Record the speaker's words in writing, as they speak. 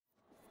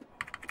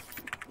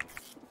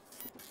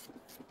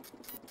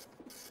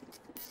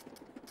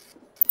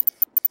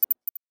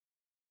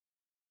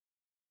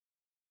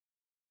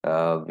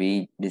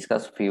we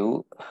discussed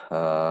few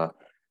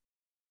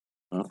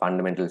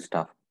fundamental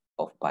stuff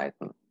of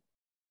Python.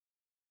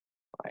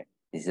 Right.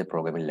 This is a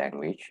programming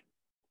language,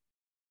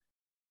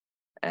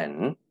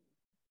 and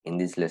in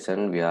this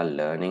lesson we are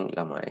learning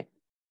lamai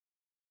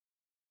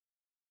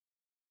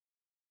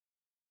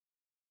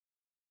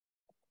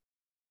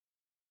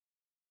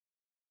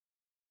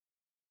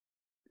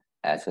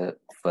as a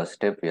first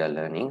step. We are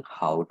learning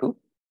how to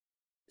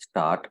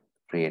start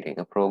creating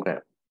a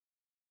program.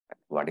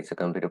 What is a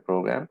computer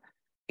program?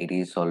 It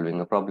is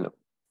solving a problem.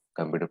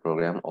 Computer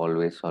program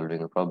always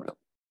solving a problem.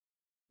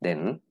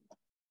 Then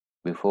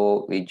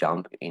before we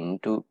jump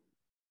into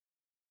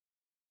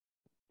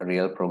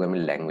real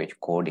programming language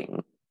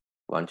coding,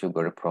 once you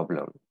got a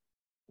problem,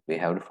 we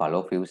have to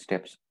follow a few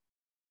steps.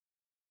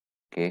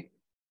 Okay,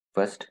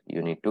 first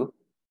you need to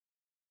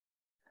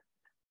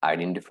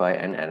identify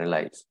and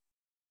analyze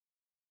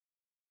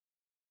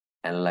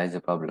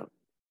the problem,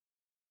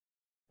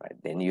 right?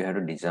 Then you have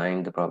to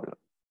design the problem,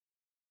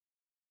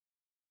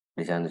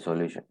 design the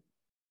solution.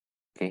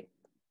 Okay,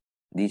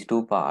 these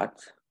two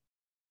parts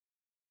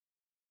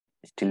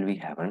still we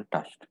haven't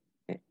touched.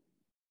 Okay,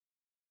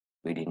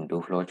 we didn't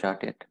do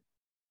flowchart yet,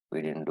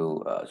 we didn't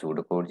do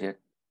pseudocode yet.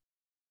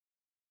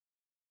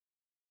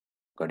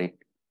 Got it?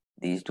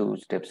 These two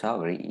steps are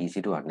very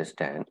easy to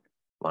understand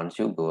once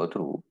you go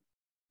through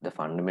the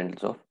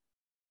fundamentals of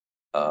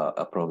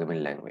a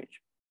programming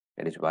language.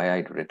 That is why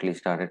I directly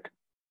started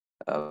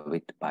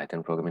with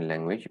Python programming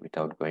language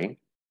without going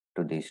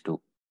to these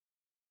two,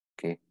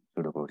 okay,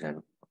 pseudocodes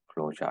and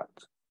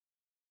flowcharts.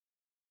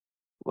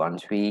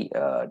 Once we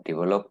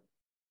develop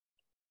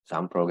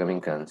some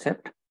programming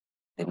concept,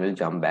 then we'll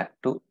jump back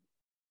to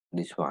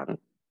this one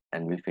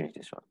and we'll finish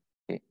this one.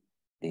 Okay,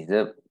 this is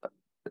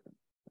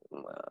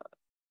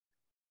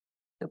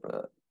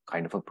the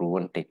kind of a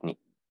proven technique.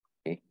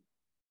 Okay,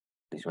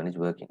 this one is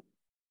working.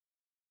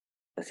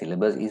 The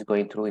syllabus is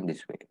going through in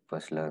this way.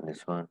 First learn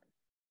this one,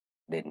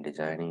 then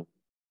designing,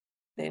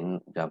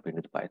 then jump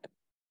into the Python.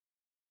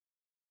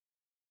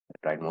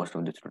 Right? Most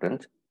of the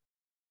students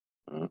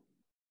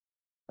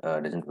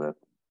doesn't work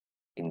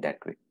in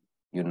that way.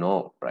 You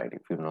know, right?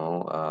 If you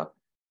know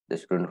the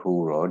student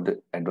who wrote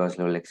the advanced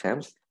level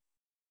exams,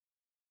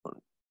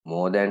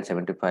 more than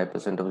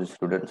 75% of the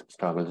students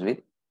struggles with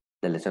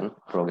the lesson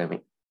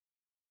programming.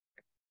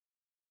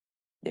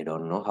 They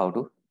don't know how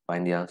to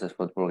find the answers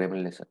for the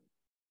programming lesson.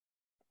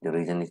 The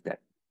reason is that.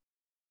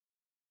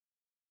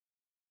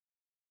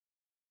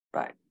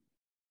 Right.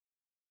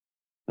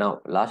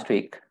 Now, last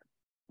week,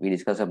 we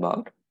discussed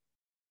about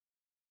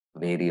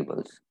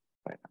variables.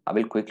 Right. I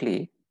will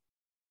quickly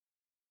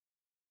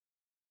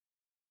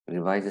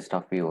revise the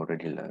stuff we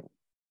already learned.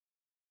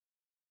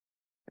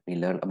 We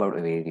learned about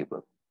a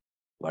variable.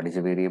 What is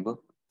a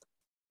variable?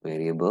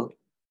 Variable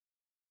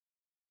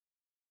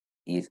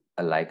is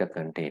like a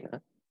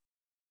container,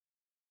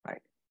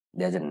 right?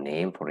 There's a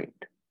name for it,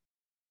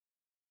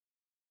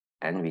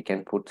 and we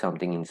can put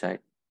something inside.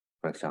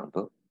 For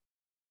example,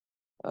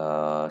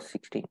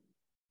 16,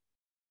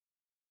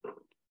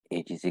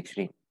 age is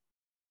 16.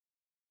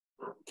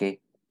 Okay,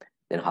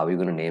 then how are you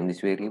going to name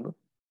this variable?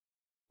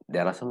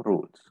 There are some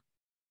rules.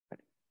 Right?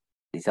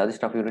 These are the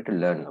stuff you need to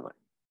learn about.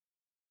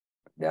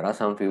 There are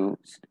some few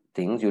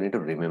things you need to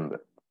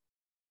remember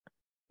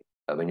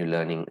when you're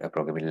learning a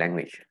programming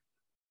language.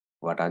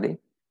 What are they?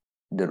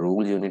 The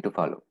rules you need to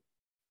follow.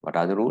 What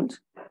are the rules?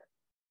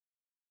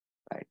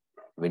 Right.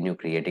 When you're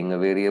creating a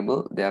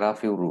variable, there are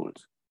few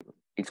rules.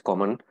 It's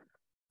common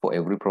for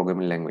every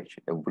programming language.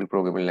 Every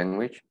programming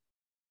language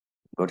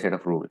got a set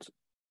of rules.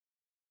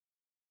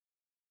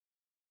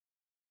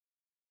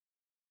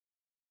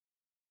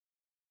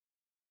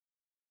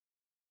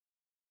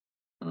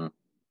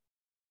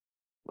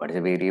 What is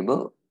a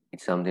variable?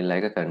 It's something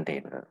like a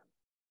container,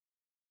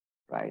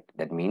 right?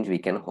 That means we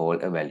can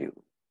hold a value.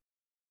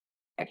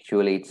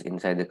 Actually, it's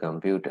inside the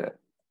computer.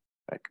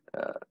 Right?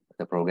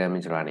 The program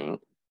is running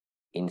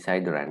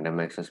inside the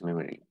random access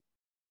memory,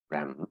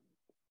 RAM.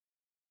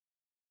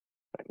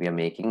 Right? We are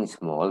making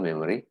small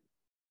memory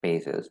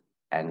spaces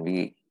and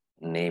we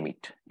name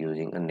it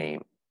using a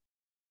name.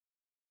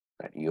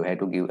 Right? You have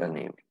to give a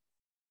name.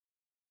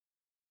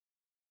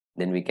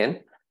 Then we can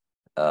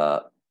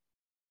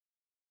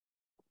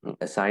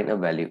assign a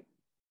value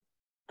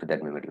to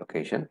that memory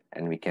location,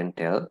 and we can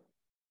tell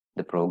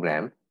the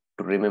program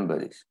to remember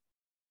this.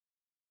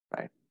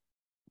 Right?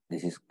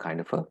 This is kind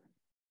of a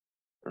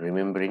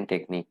remembering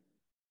technique.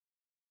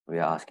 We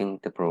are asking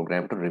the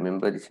program to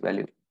remember this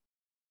value,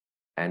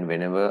 and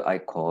whenever I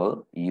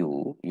call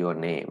you your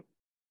name,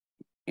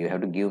 you have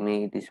to give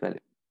me this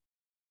value.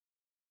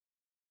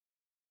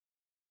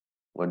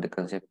 What the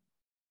concept?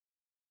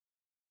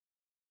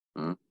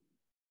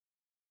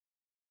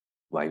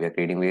 Why we are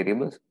creating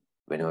variables?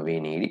 Whenever we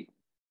need it,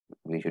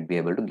 we should be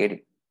able to get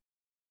it.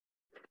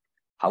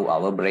 How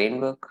our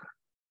brain works?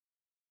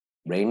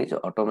 Brain is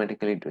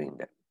automatically doing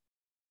that.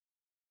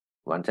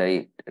 Once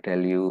I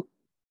tell you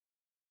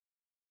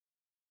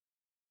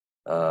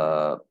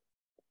a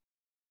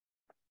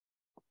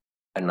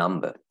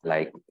number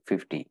like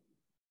 50,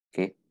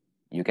 okay,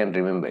 you can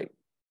remember it.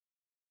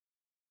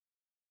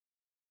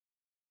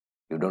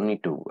 You don't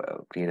need to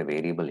create a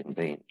variable in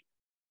brain,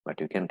 but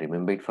you can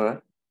remember it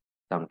for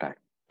some time.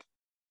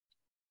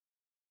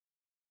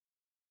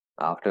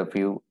 After a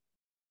few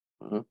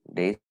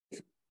days,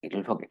 it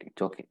will forget.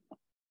 It's okay.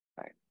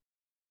 Right?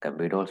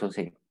 Computer also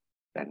same.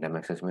 Random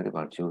access memory,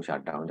 once you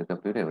shut down the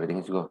computer, everything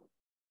is gone.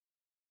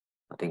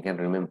 Nothing can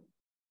remember.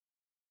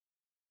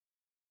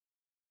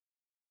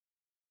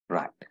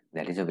 Right.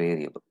 That is a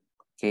variable.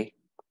 Okay.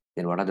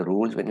 Then what are the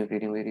rules when you're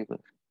creating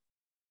variables?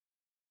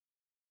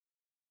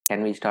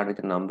 Can we start with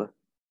a number?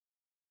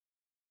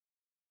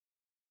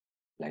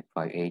 Like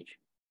 5H?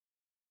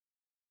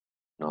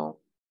 No.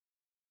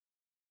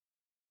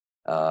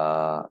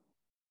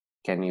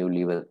 Can you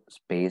leave a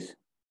space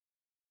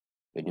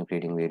when you're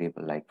creating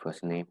variable like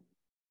first name?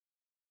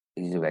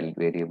 Is this a valid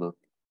variable?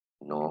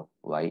 No.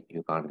 Why?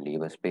 You can't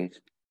leave a space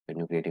when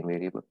you're creating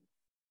variable.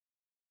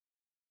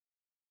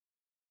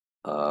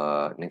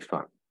 Next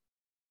one.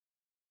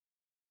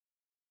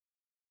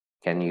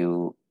 Can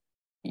you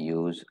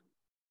use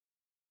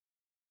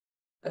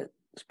a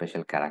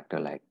special character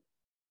like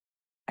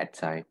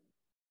 @?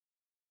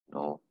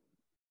 No.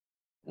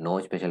 No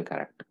special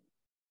character.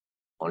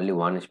 Only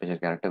one special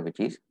character, which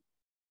is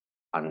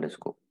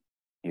underscore.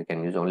 You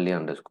can use only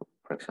underscore.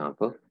 For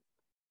example,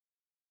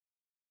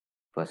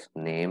 first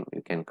name,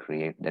 you can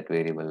create that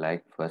variable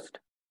like first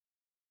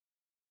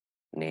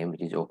name,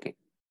 which is okay.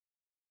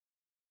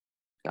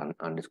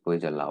 Underscore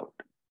is allowed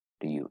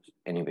to use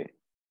anyway,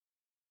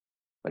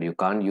 but you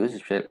can't use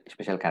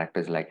special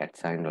characters like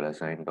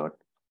 $, dot,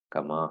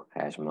 comma,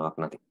 hash mark,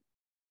 nothing.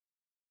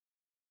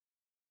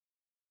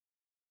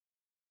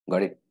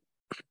 Got it?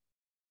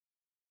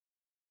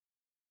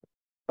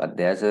 But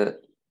there's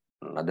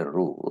another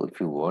rule.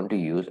 If you want to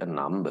use a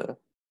number,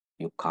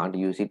 you can't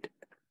use it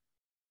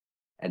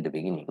at the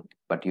beginning,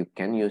 but you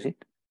can use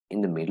it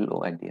in the middle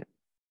or at the end.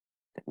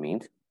 That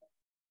means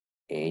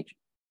age,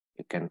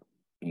 you can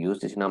use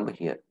this number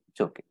here, it's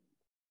okay,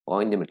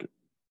 or in the middle,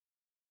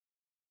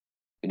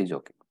 it is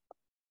okay.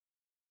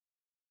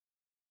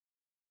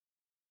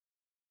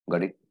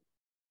 Got it?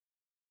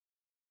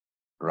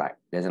 Right.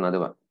 There's another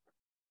one.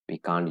 We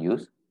can't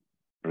use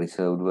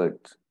reserved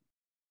words.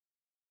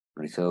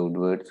 Reserved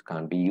words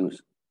can't be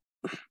used.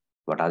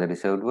 What are the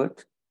reserved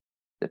words?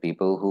 The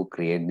people who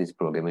create this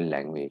programming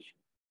language,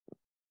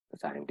 the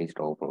scientists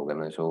or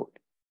programmers or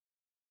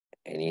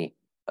any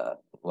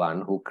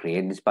one who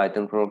create this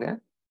Python program,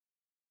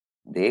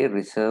 they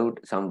reserved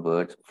some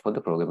words for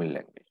the programming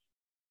language.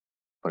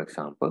 For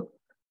example,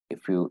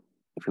 if you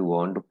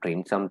want to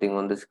print something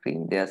on the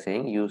screen, they are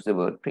saying use the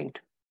word print.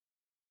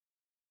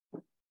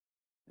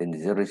 Then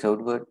this is a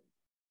reserved word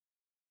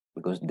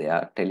because they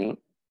are telling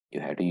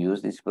you have to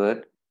use this word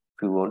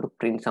if you want to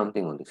print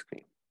something on the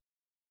screen.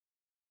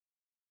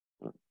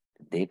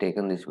 They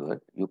taken this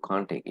word, you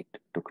can't take it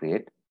to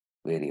create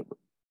variable.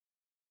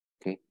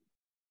 Okay,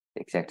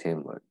 exact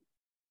same word.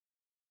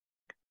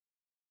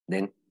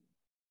 Then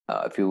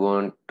if you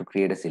want to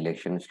create a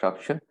selection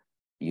structure,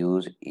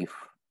 use if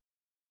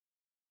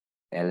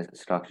else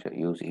structure,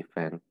 use if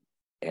and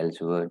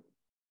else word.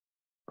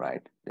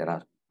 Right, there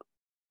are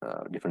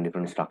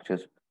different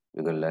structures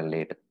we will learn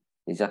later.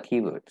 These are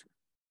keywords.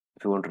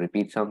 If you want to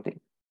repeat something,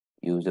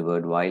 use the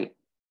word while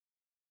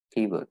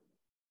keyword.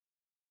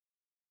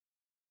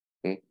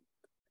 Okay,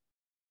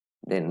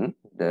 then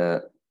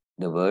the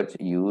words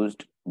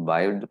used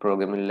by the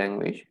programming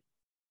language,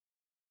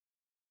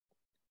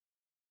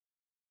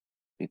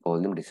 we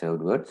call them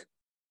reserved words.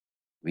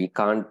 We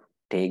can't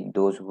take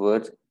those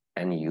words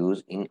and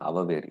use in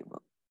our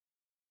variable.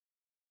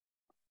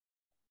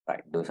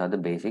 Right, those are the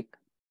basic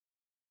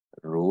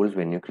rules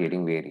when you're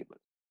creating variables.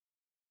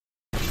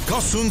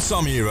 Kasun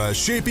Sameera,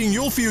 shaping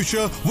your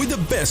future with the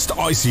best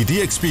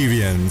ICT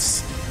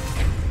experience.